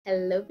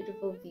Hello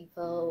beautiful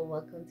people,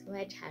 welcome to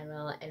my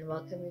channel and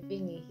welcome if you're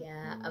new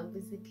here. I'm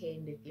Busi K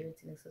and if you're a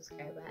returning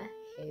subscriber,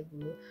 hey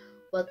boo.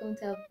 Welcome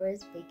to our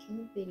first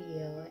baking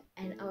video,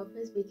 and our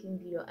first baking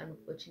video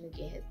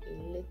unfortunately has a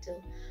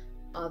little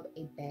of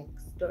a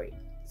backstory.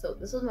 So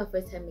this was my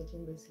first time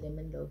making this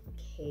lemon loaf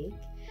cake,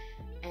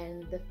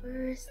 and the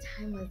first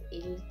time was a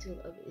little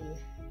of a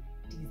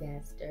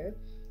disaster,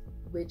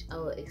 which I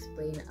will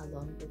explain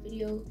along the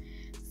video.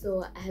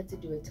 So I had to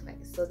do it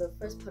twice. So the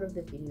first part of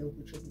the video,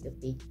 which will be the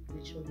bake,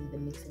 which will be the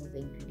mixing of the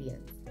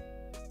ingredients,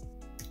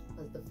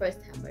 was the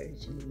first time I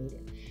originally made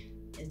it.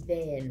 And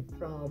then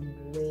from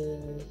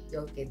where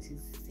you'll get to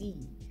see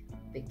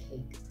the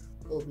cake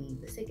will be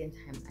the second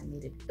time I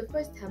made it. The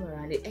first time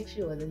around, it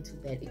actually wasn't too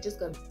bad. It just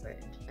got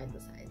burned by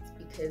the sides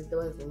because there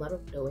was a lot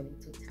of dough and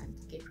it took time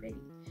to get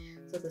ready.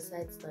 So the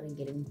sides started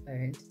getting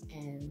burned,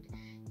 and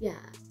yeah,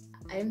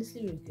 I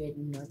honestly regret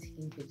not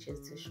taking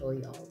pictures to show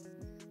y'all,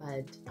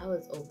 but I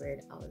was over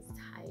it. I was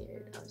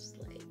tired. I was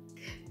just like,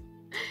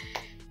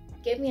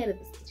 get me out of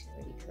this kitchen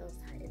already because I was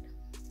tired.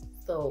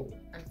 So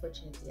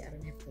unfortunately, I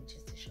don't have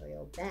pictures to show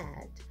y'all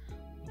that,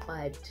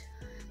 but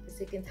the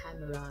second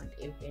time around,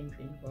 it went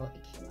really well.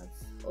 It came out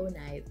so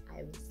nice.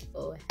 I was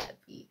so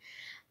happy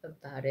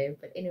about it.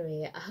 But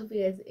anyway, I hope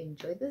you guys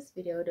enjoyed this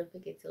video. Don't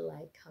forget to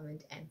like,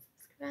 comment, and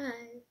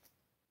subscribe.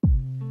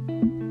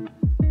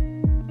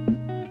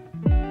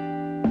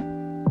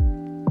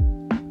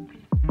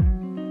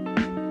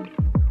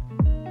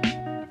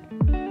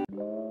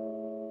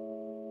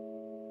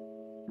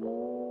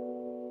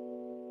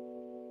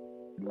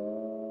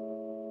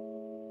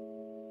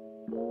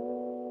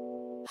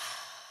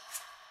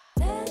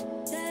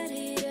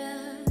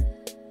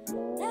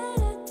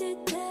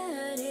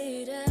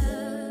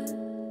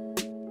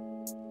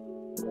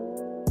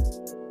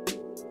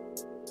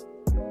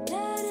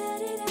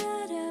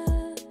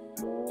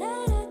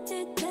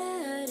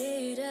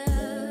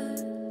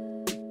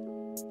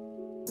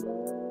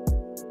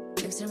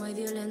 Extremo y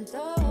violento,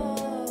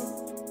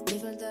 mi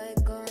falta de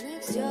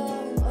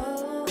conexión.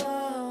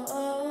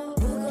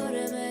 Busco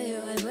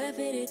remedio, algo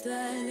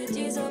espiritual,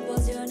 hechizo,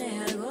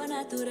 pociones, algo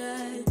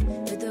natural.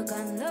 Estoy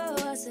tocando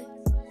base,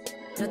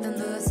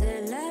 tratando de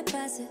hacer la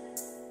paz.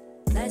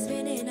 Life's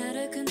spinning out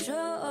of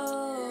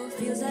control,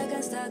 feels like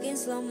I'm stuck in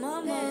slow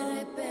mo. De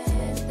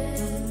repente,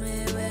 tú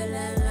me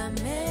vuela la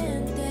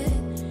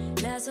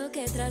mente, lazo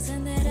que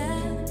trascenderá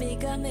mi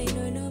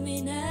camino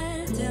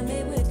iluminar. Tell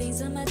me with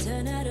things on my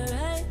turn out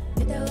alright.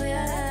 Te voy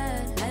a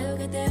dar algo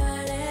que te va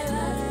a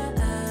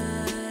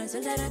elevar.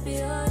 Suelta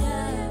rápido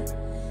ya,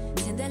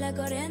 siente la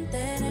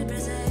corriente en el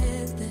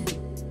presente.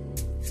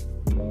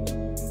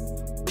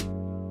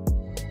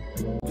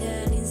 Y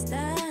al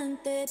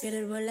instante pierde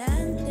el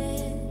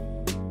volante.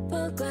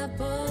 Poco a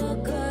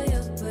poco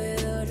yo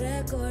puedo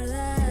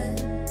recordar.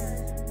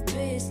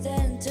 Twist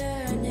and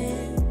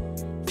turning,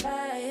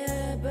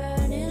 fire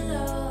burning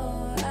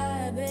low.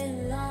 I've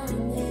been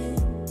longing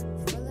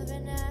for love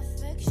and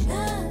affection.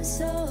 I'm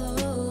so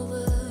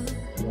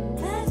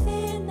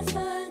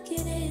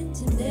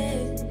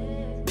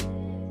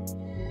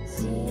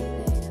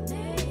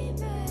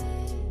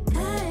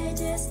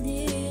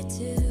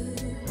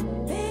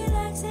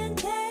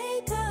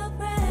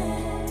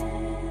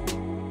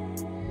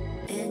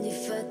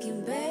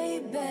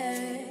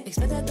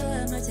explota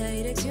toda nuestra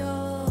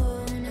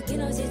dirección. Aquí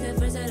no existe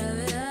fuerza de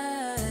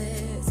gravedad.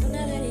 Es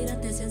una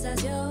delirante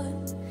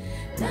sensación.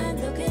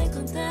 Tanto que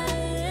contar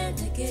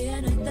de que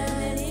ya no está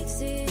el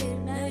elixir,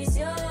 la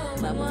visión.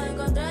 Vamos a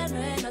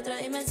encontrarnos en otra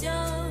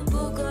dimensión.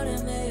 Busco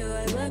remedio,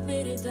 algo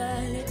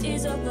espiritual.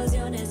 Hechizo,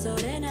 pociones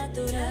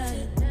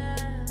sobrenatural.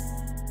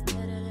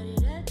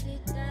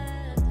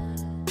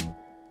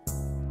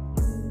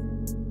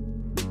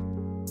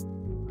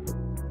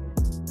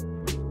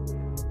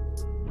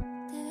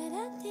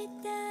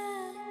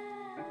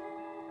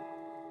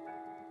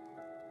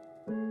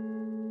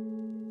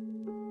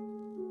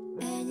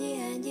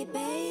 Angie,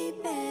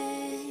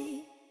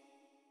 baby.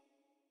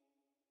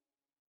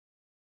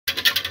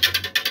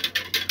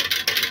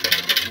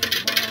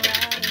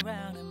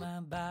 Around in my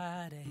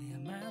body.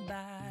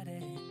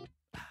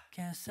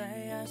 Can't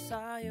say I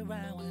saw you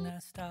around when I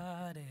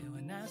started.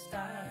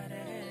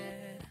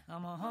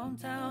 I'm a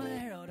hometown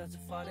hero, that's a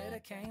fall that I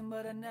came,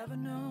 but I never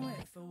knew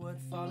if it would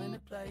fall into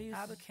place.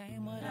 I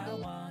became what I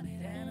wanted,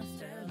 and I'm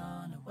still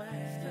on the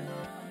way.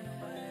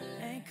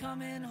 Ain't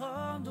coming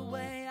home the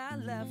way I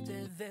left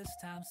it. This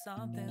time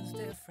something's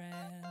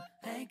different.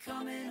 Ain't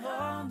coming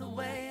home the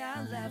way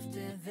I left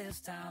it. This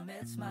time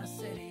it's my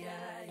city,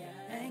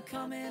 yeah. Ain't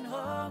coming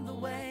home the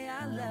way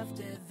I left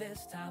it.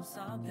 This time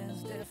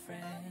something's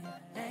different.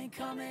 Ain't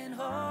coming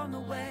home the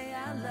way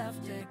I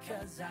left it,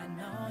 'cause I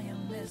know you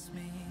miss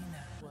me now.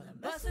 Well, I'm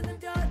busting the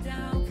door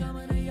down,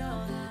 coming to your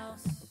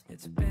house.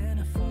 It's been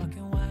a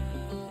fucking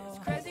while. It's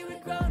crazy we're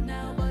grown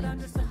now, but I'm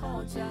just a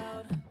whole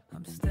child.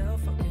 I'm still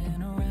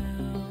fucking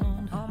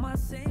around. All my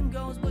same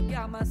goals, but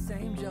got my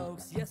same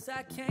jokes. Yes,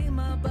 I came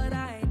up, but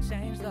I ain't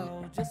changed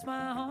though. Just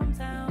my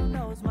hometown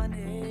knows my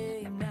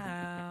name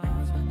now.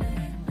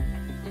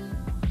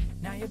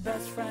 Now your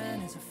best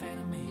friend is a fan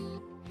of me.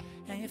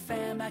 And And your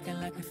fam acting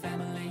like we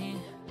family.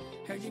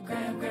 Heard your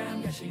gram,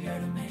 yeah, she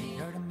heard of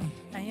me.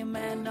 And your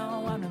man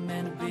know I'm the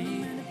man to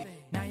be.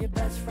 Now your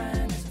best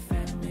friend is a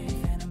fan of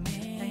me.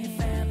 And your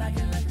fam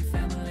acting like we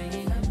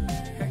family.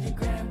 Heard your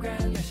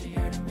gram, yeah, she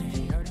heard of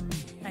me.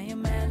 And your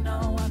man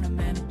know I'm the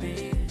man to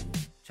be.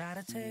 Try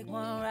to take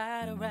one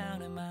ride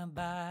around in my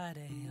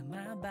body.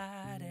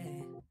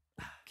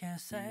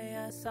 Can't say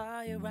I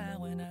saw you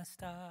around when I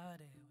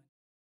started.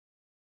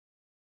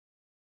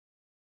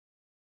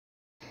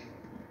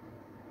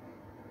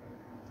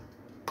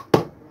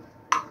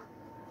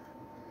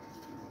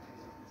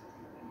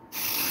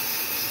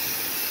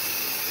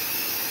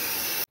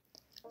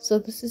 So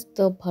this is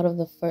still part of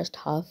the first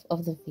half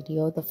of the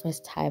video, the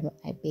first time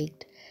I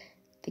baked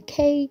the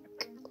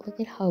cake. Look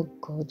at how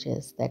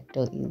gorgeous that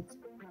dough is.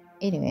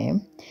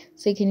 Anyway,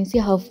 so can you see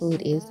how full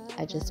it is?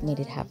 I just made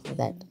it half of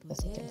that the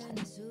second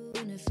time.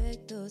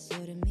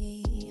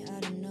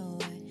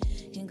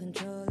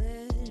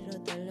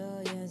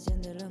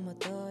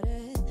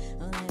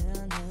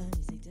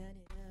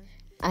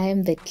 I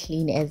am the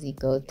clean as you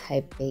go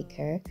type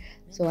baker.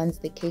 So once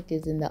the cake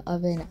is in the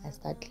oven, I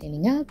start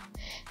cleaning up.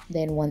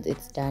 Then once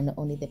it's done,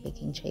 only the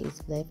baking tray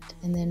is left,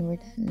 and then we're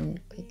done.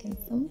 Quick and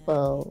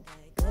simple.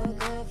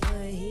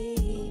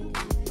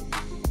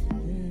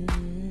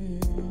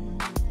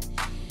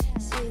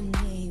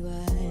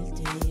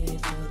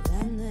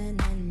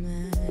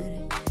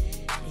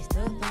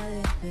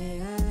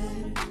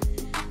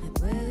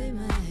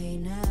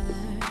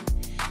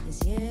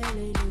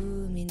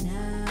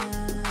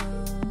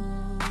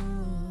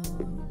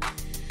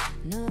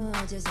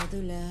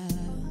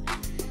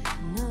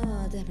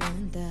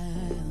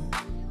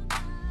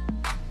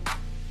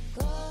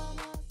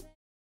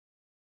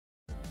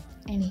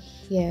 And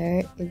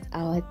here is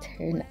our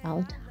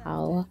turnout.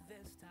 How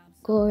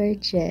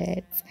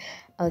gorgeous.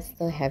 I was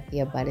so happy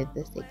about it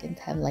the second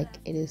time. Like,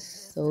 it is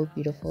so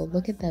beautiful.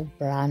 Look at the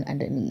brown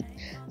underneath.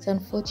 So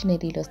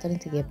unfortunately it was starting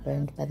to get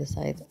burned by the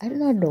sides. I do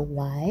not know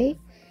why,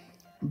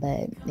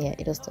 but yeah,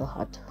 it was so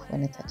hot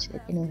when I touched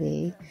it.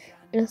 Anyway,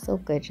 it was so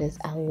gorgeous.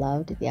 I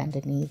loved the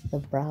underneath. The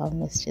brown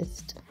was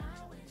just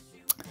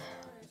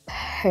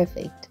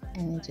perfect,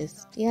 and it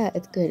just, yeah,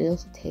 it's good. It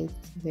also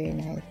tastes very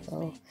nice.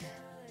 So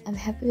I'm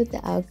happy with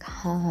the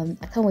outcome.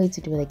 I can't wait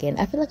to do it again.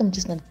 I feel like I'm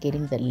just not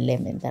getting the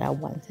lemon that I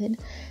wanted.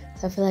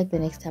 So I feel like the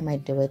next time I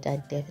do it, I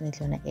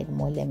definitely want to add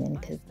more lemon,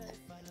 because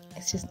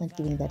it's just not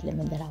giving that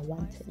lemon that I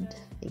wanted.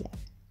 But yeah.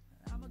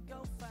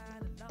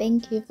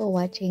 Thank you for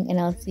watching, and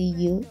I'll see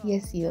you,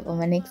 yes, you, on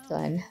my next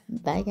one.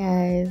 Bye,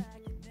 guys.